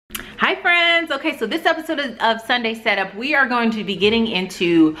Hi friends. Okay, so this episode of Sunday Setup, we are going to be getting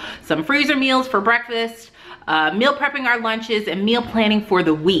into some freezer meals for breakfast, meal prepping our lunches, and meal planning for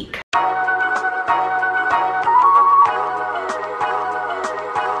the week.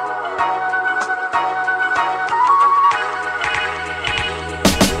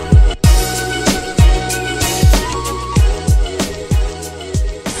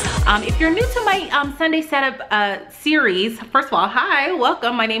 If you're new to my Sunday Setup series, first of all, hi,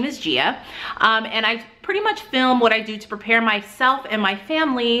 welcome. My name is Gia, and I pretty much film what I do to prepare myself and my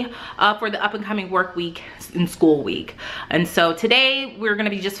family for the up and coming work week and school week. And so today we're going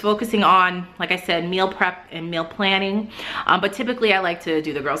to be just focusing on, like I said, meal prep and meal planning. But typically I like to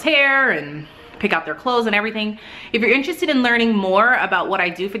do the girls' hair and pick out their clothes and everything. If you're interested in learning more about what I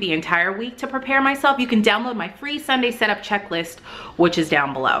do for the entire week to prepare myself, you can download my free Sunday Setup checklist, which is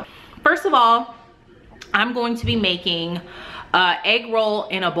down below. First of all, I'm going to be making egg roll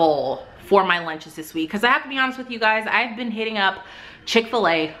in a bowl for my lunches this week, because I have to be honest with you guys, I've been hitting up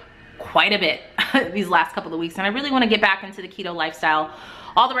Chick-fil-A quite a bit these last couple of weeks, and I really want to get back into the keto lifestyle.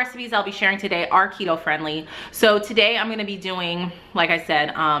 All the recipes I'll be sharing today are keto friendly. So today I'm going to be doing, like I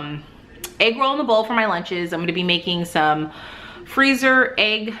said, egg roll in the bowl for my lunches. I'm going to be making some freezer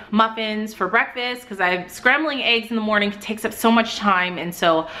egg muffins for breakfast, because scrambling eggs in the morning takes up so much time, and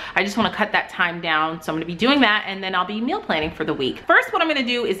so I just want to cut that time down. So I'm going to be doing that, and then I'll be meal planning for the week. First, what I'm going to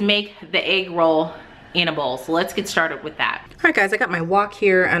do is make the egg roll in a bowl. So let's get started with that. All right guys, I got my wok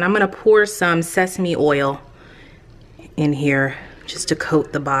here, and I'm going to pour some sesame oil in here just to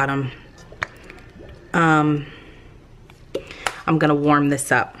coat the bottom. I'm going to warm this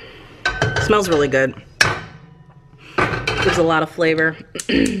up. It smells really good. Gives a lot of flavor.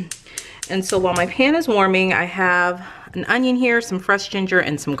 And so while my pan is warming, I have an onion here, some fresh ginger,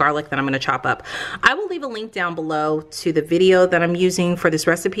 and some garlic that I'm going to chop up. I will leave a link down below to the video that I'm using for this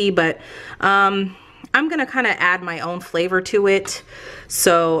recipe, but I'm going to kind of add my own flavor to it.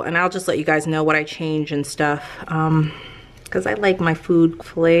 So, and I'll just let you guys know what I change and stuff, because I like my food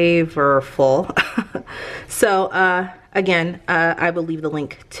flavorful. So again, I will leave the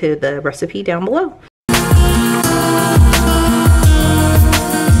link to the recipe down below.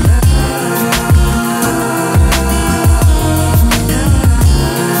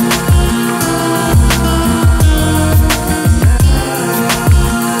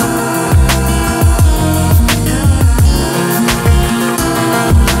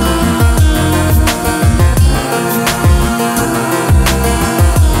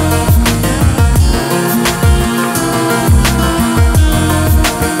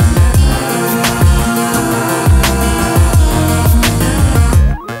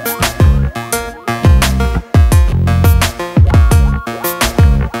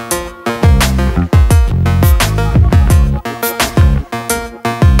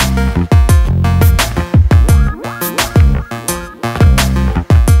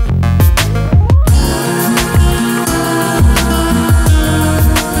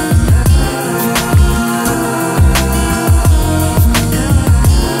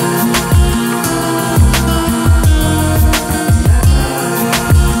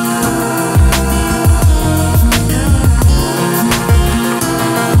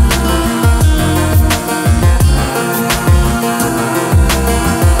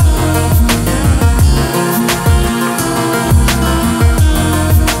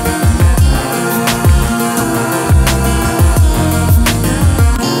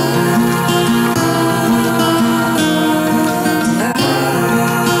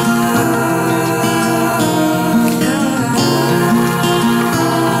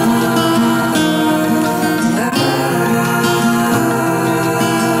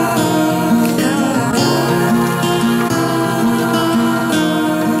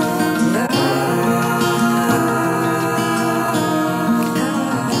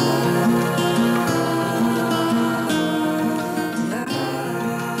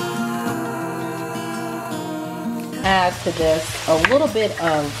 Add to this a little bit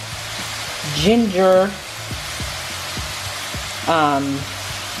of ginger,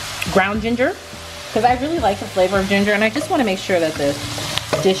 ground ginger, because I really like the flavor of ginger, and I just want to make sure that this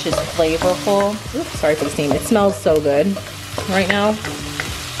dish is flavorful. Oops, sorry for the steam. It smells so good right now.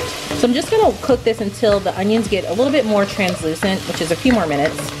 So I'm just going to cook this until the onions get a little bit more translucent, which is a few more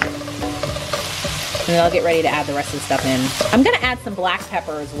minutes. And then I'll get ready to add the rest of the stuff in. I'm going to add some black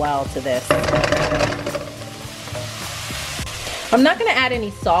pepper as well to this. I'm not going to add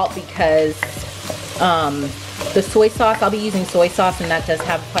any salt because the soy sauce, I'll be using soy sauce, and that does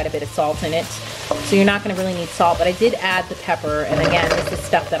have quite a bit of salt in it. So you're not going to really need salt, but I did add the pepper, and again, this is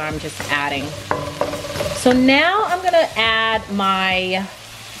stuff that I'm just adding. So now I'm going to add my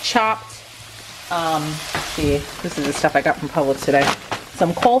chopped, see, this is the stuff I got from Publix today.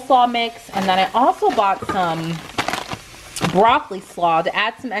 Some coleslaw mix, and then I also bought some broccoli slaw to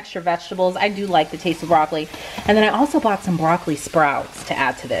add some extra vegetables. I do like the taste of broccoli. And then I also bought some broccoli sprouts to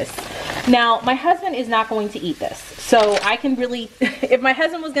add to this. Now, my husband is not going to eat this. So I can really, if my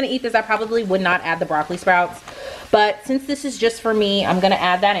husband was going to eat this, I probably would not add the broccoli sprouts. But since this is just for me, I'm going to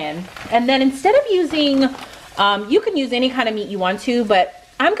add that in. And then instead of using, you can use any kind of meat you want to, but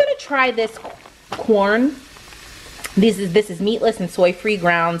I'm going to try this corn. This is meatless and soy-free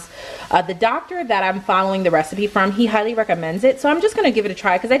grounds. The doctor that I'm following the recipe from, he highly recommends it. So I'm just going to give it a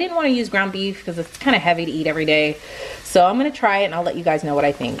try because I didn't want to use ground beef because it's kind of heavy to eat every day. So I'm going to try it and I'll let you guys know what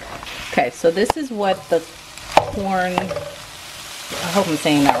I think. Okay, so this is what the corn, I hope I'm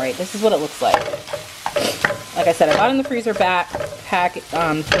saying that right. This is what it looks like. Like I said, I bought it in the freezer pack,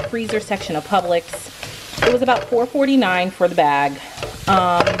 the freezer section of Publix. It was about $4.49 for the bag.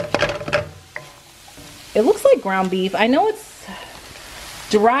 It looks like ground beef. I know it's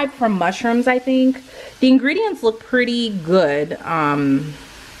derived from mushrooms, I think. The ingredients look pretty good.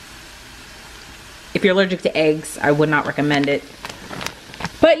 If you're allergic to eggs, I would not recommend it.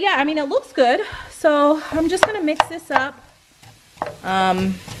 But yeah, I mean, it looks good. So I'm just gonna mix this up.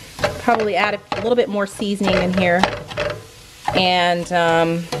 Probably add a little bit more seasoning in here. And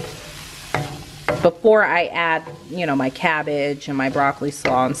before I add, you know, my cabbage and my broccoli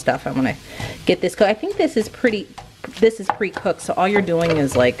slaw and stuff, I want to get this cooked. I think this is pre-cooked, so all you're doing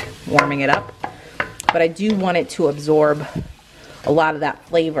is like warming it up. But I do want it to absorb a lot of that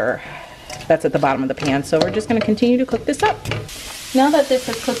flavor that's at the bottom of the pan. So we're just going to continue to cook this up. Now that this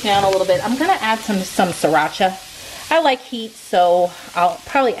has cooked down a little bit, I'm going to add some sriracha. I like heat, so I'll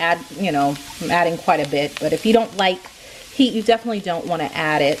probably add, you know, I'm adding quite a bit. But if you don't like heat, you definitely don't want to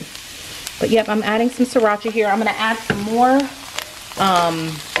add it. But yep, I'm adding some sriracha here. I'm going to add some more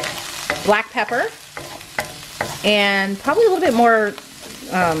black pepper and probably a little bit more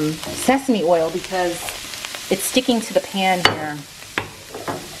sesame oil because it's sticking to the pan here.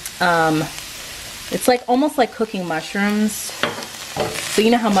 It's like almost like cooking mushrooms. So you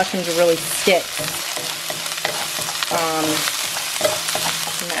know how mushrooms really stick. I'm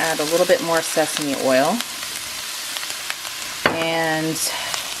going to add a little bit more sesame oil. And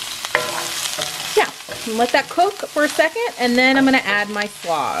yeah, let that cook for a second, and then I'm going to add my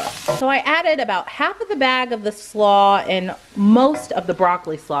slaw. So I added about half of the bag of the slaw and most of the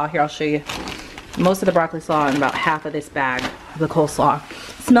broccoli slaw. Here, I'll show you. Most of the broccoli slaw and about half of this bag of the coleslaw.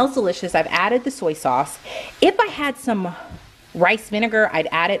 It smells delicious. I've added the soy sauce. If I had some rice vinegar, I'd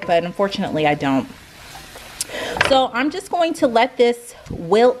add it, but unfortunately I don't. So I'm just going to let this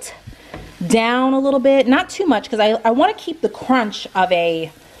wilt down a little bit. Not too much because I want to keep the crunch of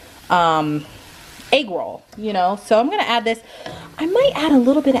a egg roll, you know. So I'm going to add this. I might add a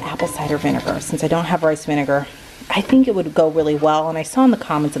little bit of apple cider vinegar since I don't have rice vinegar. I think it would go really well, and I saw in the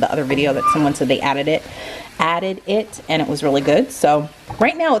comments of the other video that someone said they added it and it was really good. So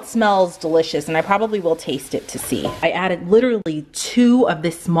right now it smells delicious, and I probably will taste it to see. I added literally 2 of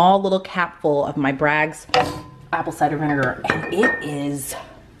this small little capful of my Bragg's apple cider vinegar, and it is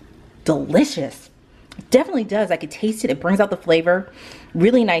delicious. It definitely does. I could taste it. It brings out the flavor.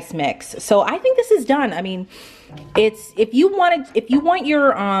 Really nice mix. So I think this is done. I mean, it's if you want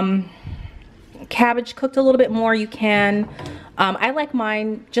your cabbage cooked a little bit more, you can. I like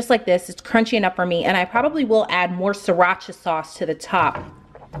mine just like this. It's crunchy enough for me, and I probably will add more sriracha sauce to the top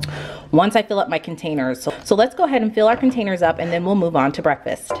once I fill up my containers. So let's go ahead and fill our containers up, and then we'll move on to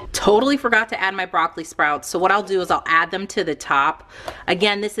breakfast. Totally forgot to add my broccoli sprouts. So what I'll do is I'll add them to the top.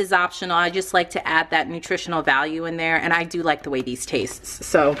 Again, this is optional. I just like to add that nutritional value in there, and I do like the way these taste.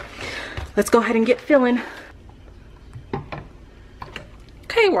 So let's go ahead and get filling.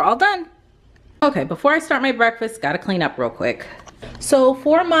 Okay, we're all done. Okay, before I start my breakfast, gotta clean up real quick. So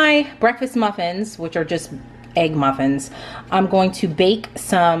for my breakfast muffins, which are just egg muffins, I'm going to bake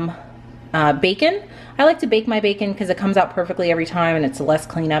some bacon. I like to bake my bacon because it comes out perfectly every time and it's less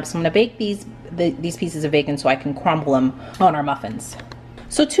cleanup. So I'm gonna bake these pieces of bacon so I can crumble them on our muffins.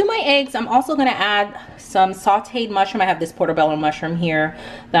 So to my eggs, I'm also gonna add some sauteed mushroom. I have this portobello mushroom here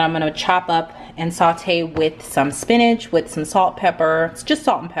that I'm gonna chop up and saute with some spinach, with some salt, pepper. It's just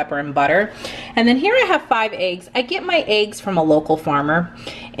salt and pepper and butter. And then here I have 5 eggs. I get my eggs from a local farmer,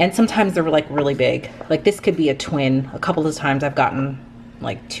 and sometimes they're like really big. Like this could be a twin. A couple of times I've gotten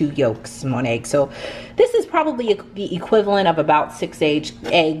like 2 yolks and 1 egg. So this is probably the equivalent of about 6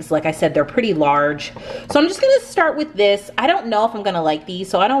 eggs. Like I said, they're pretty large. So I'm just gonna start with this. I don't know if I'm gonna like these,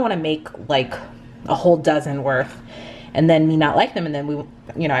 so I don't wanna make like a whole dozen worth and then me not like them, and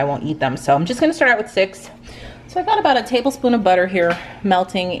then I won't eat them. So I'm just gonna start out with 6. So I got about a tablespoon of butter here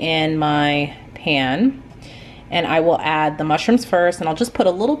melting in my pan. And I will add the mushrooms first, and I'll just put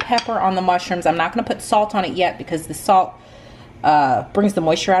a little pepper on the mushrooms. I'm not gonna put salt on it yet because the salt brings the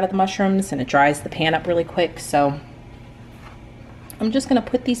moisture out of the mushrooms and it dries the pan up really quick. So I'm just gonna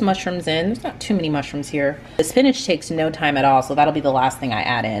put these mushrooms in. There's not too many mushrooms here. The spinach takes no time at all, so that'll be the last thing I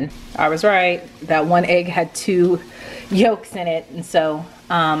add in. I was right, that one egg had 2 yolks in it. And so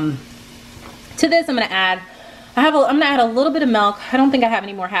to this I'm gonna add, I'm gonna add a little bit of milk. I don't think I have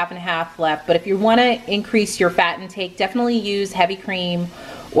any more half and half left, but if you wanna increase your fat intake, definitely use heavy cream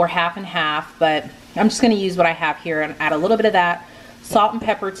or half and half, but I'm just gonna use what I have here and add a little bit of that, salt and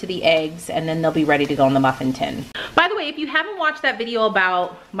pepper to the eggs, and then they'll be ready to go in the muffin tin. By the way, if you haven't watched that video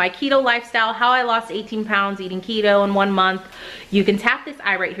about my keto lifestyle, how I lost 18 pounds eating keto in 1 month, you can tap this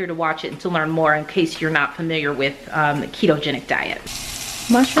eye right here to watch it and to learn more in case you're not familiar with the ketogenic diet.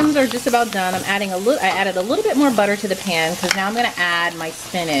 Mushrooms are just about done. I added a little bit more butter to the pan because now I'm gonna add my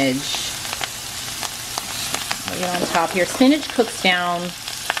spinach. Lay it on top here. Spinach cooks down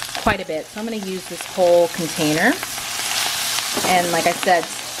quite a bit, so I'm gonna use this whole container. And like I said,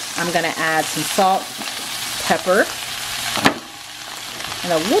 I'm gonna add some salt, pepper,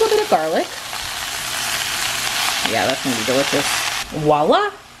 and a little bit of garlic. Yeah, that's gonna be delicious.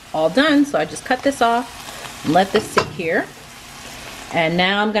 Voila, all done. So I just cut this off and let this sit here. And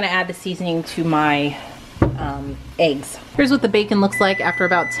now I'm gonna add the seasoning to my eggs. Here's what the bacon looks like after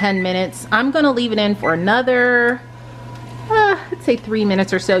about 10 minutes. I'm gonna leave it in for another, let's say 3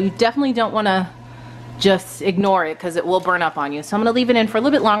 minutes or so. You definitely don't wanna just ignore it because it will burn up on you. So I'm gonna leave it in for a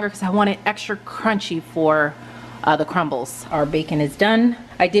little bit longer because I want it extra crunchy for the crumbles. Our bacon is done.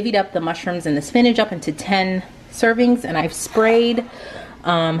 I divvied up the mushrooms and the spinach up into 10 servings, and I've sprayed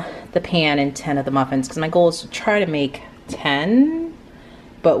the pan in 10 of the muffins because my goal is to try to make 10,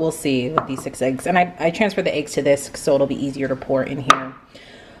 but we'll see with these 6 eggs. And I transfer the eggs to this so it'll be easier to pour in here.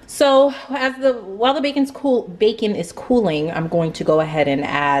 So while the bacon is cooling, I'm going to go ahead and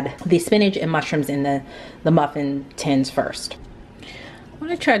add the spinach and mushrooms in the muffin tins first. What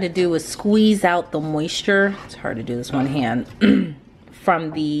I tried to do was squeeze out the moisture. It's hard to do this one hand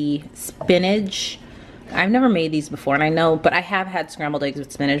from the spinach. I've never made these before, and I know, but I have had scrambled eggs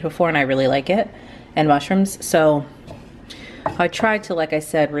with spinach before, and I really like it, and mushrooms. So I tried to, like I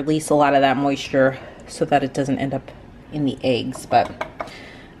said, release a lot of that moisture so that it doesn't end up in the eggs, but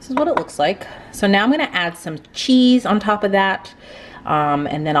this is what it looks like. So now I'm gonna add some cheese on top of that,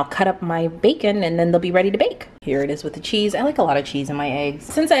 and then I'll cut up my bacon, and then they'll be ready to bake. Here it is with the cheese. I like a lot of cheese in my eggs.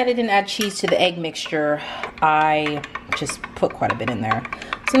 Since I didn't add cheese to the egg mixture, I just put quite a bit in there.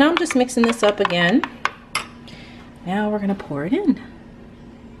 So now I'm just mixing this up again. Now we're gonna pour it in.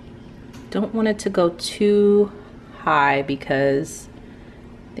 Don't want it to go too high because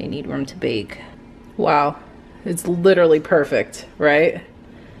they need room to bake. Wow, it's literally perfect, right?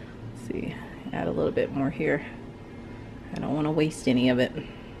 Let's see, add a little bit more here. I don't want to waste any of it.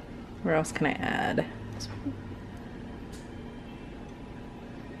 Where else can I add?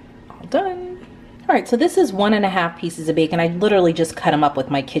 All done. All right, so this is 1.5 pieces of bacon. I literally just cut them up with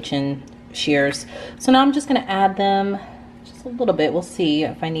my kitchen shears. So now I'm just gonna add them just a little bit. We'll see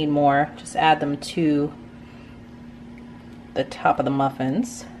if I need more. Just add them to the top of the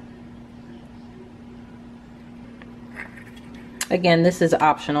muffins. Again, this is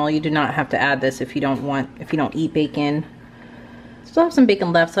optional. You do not have to add this if you don't eat bacon. Still have some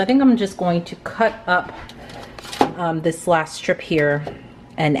bacon left, so I think I'm just going to cut up this last strip here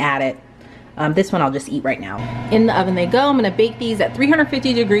and add it. This one I'll just eat right now. In the oven they go. I'm gonna bake these at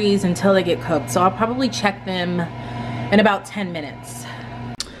 350 degrees until they get cooked. So I'll probably check them in about 10 minutes.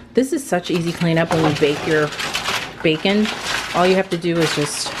 This is such easy cleanup when you bake your bacon. All you have to do is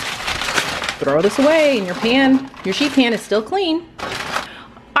just throw this away and your pan, your sheet pan is still clean.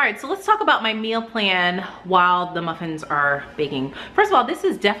 All right, so let's talk about my meal plan while the muffins are baking. First of all, this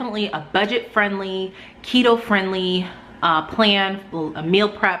is definitely a budget-friendly, keto-friendly plan, a meal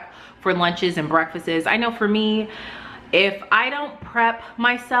prep for lunches and breakfasts. I know for me, if I don't prep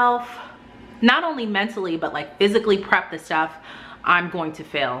myself, not only mentally, but like physically prep the stuff, I'm going to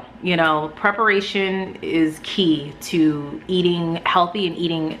fail. You know, preparation is key to eating healthy and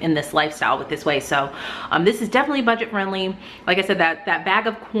eating in this lifestyle with this way. So this is definitely budget friendly. Like I said, that bag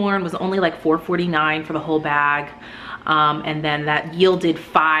of corn was only like $4.49 for the whole bag. And then that yielded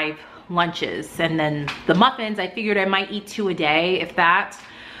 5 lunches. And then the muffins, I figured I might eat 2 a day, if that.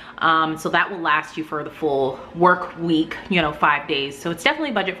 So that will last you for the full work week, you know, 5 days. So it's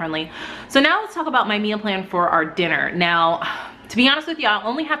definitely budget friendly. So now let's talk about my meal plan for our dinner. Now, to be honest with you, I'll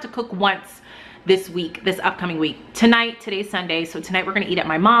only have to cook once this week, this upcoming week. Today's Sunday, so tonight we're gonna eat at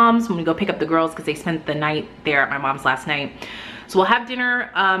my mom's. I'm gonna go pick up the girls because they spent the night there at my mom's last night. So we'll have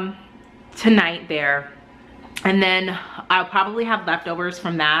dinner tonight there, and then I'll probably have leftovers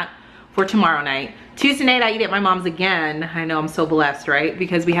from that for tomorrow night. Tuesday night I eat at my mom's again. I know, I'm so blessed, right?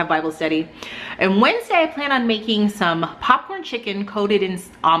 Because we have Bible study. And Wednesday I plan on making some popcorn chicken coated in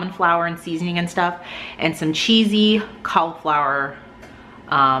almond flour and seasoning and stuff, and some cheesy cauliflower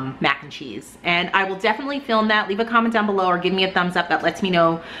mac and cheese. And I will definitely film that. Leave a comment down below or give me a thumbs up. That lets me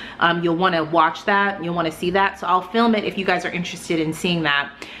know you'll want to watch that, you'll want to see that. So I'll film it if you guys are interested in seeing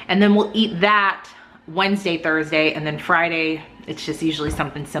that. And then we'll eat that Wednesday, Thursday, and then Friday it's just usually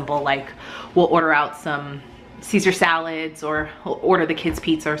something simple, like we'll order out some Caesar salads or we'll order the kids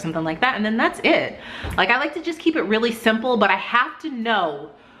pizza or something like that, and then that's it. Like, I like to just keep it really simple, but I have to know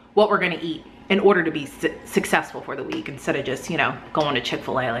what we're gonna eat in order to be successful for the week, instead of just, you know, going to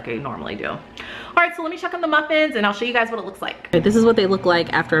Chick-fil-A like I normally do. All right, so let me check on the muffins and I'll show you guys what it looks like. This is what they look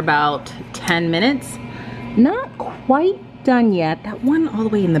like after about 10 minutes. Not quite done yet. That one all the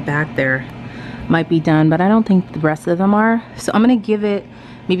way in the back there might be done, but I don't think the rest of them are. So I'm gonna give it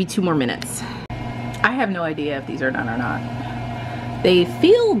maybe 2 more minutes. I have no idea if these are done or not. They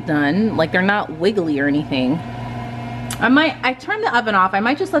feel done, like they're not wiggly or anything. I turned the oven off. I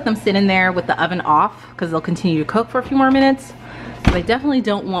might just let them sit in there with the oven off because they'll continue to cook for a few more minutes. But I definitely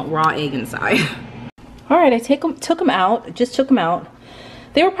don't want raw egg inside. All right, I took them out, just took them out.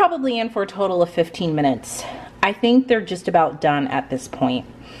 They were probably in for a total of 15 minutes. I think they're just about done at this point.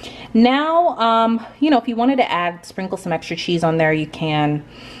 Now, you know, if you wanted to sprinkle some extra cheese on there, you can.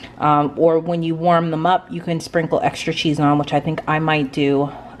 Or when you warm them up, you can sprinkle extra cheese on, which I think I might do.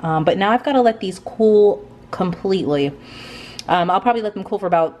 But now I've got to let these cool completely. I'll probably let them cool for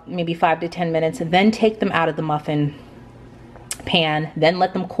about maybe 5 to 10 minutes, and then take them out of the muffin pan, then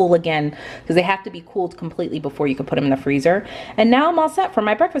let them cool again, because they have to be cooled completely before you can put them in the freezer. And now I'm all set for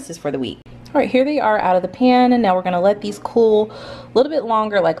my breakfasts for the week. All right, here they are out of the pan, and now we're gonna let these cool a little bit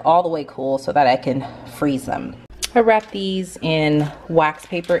longer, like all the way cool, so that I can freeze them. I wrap these in wax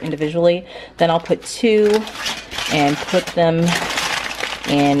paper individually, then I'll put 2 and put them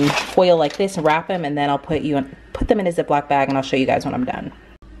in foil like this and wrap them, and then I'll put them in a Ziploc bag, and I'll show you guys when I'm done.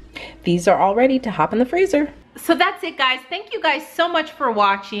 These are all ready to hop in the freezer. So that's it, guys. Thank you guys so much for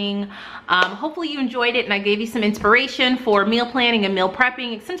watching. Hopefully you enjoyed it and I gave you some inspiration for meal planning and meal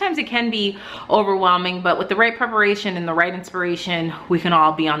prepping. Sometimes it can be overwhelming, but with the right preparation and the right inspiration, we can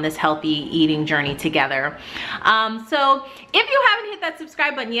all be on this healthy eating journey together. So if you haven't hit that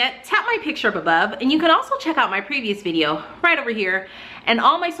subscribe button yet, tap my picture up above, and you can also check out my previous video right over here, and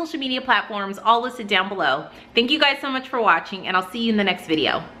all my social media platforms all listed down below. Thank you guys so much for watching, and I'll see you in the next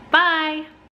video. Bye.